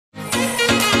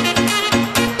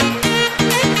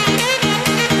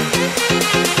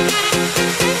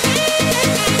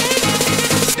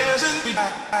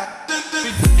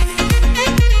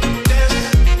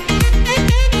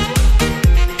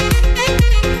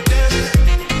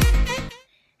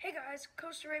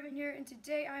here, and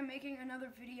today I'm making another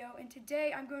video, and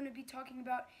today I'm going to be talking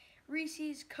about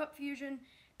Reese's Cupfusion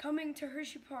coming to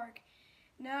Hershey Park.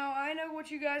 Now, I know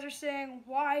what you guys are saying,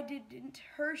 why didn't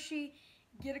Hershey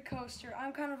get a coaster?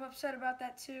 I'm kind of upset about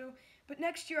that too, but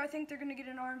next year I think they're going to get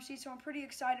an RMC, so I'm pretty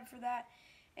excited for that.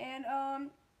 And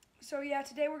so yeah,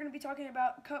 today we're going to be talking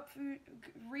about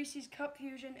Reese's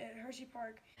Cupfusion at Hershey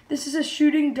Park. This is a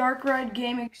shooting dark ride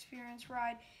game experience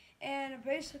ride, and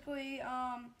basically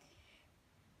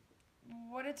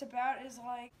what it's about is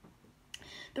like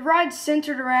the ride's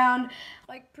centered around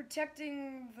like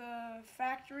protecting the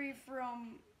factory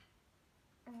from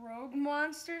rogue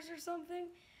monsters or something.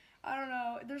 I don't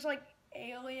know. There's like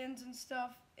aliens and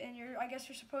stuff, and I guess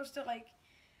you're supposed to like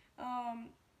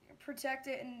protect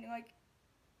it and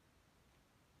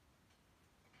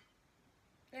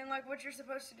what you're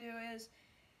supposed to do is,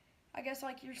 I guess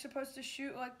like you're supposed to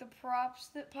shoot like the props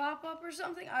that pop up or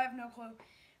something. I have no clue.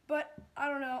 But I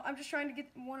don't know. I'm just trying to get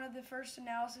one of the first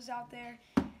analysis out there.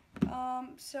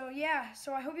 So yeah.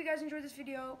 So I hope you guys enjoyed this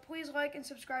video. Please like and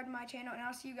subscribe to my channel, and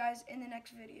I'll see you guys in the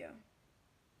next video.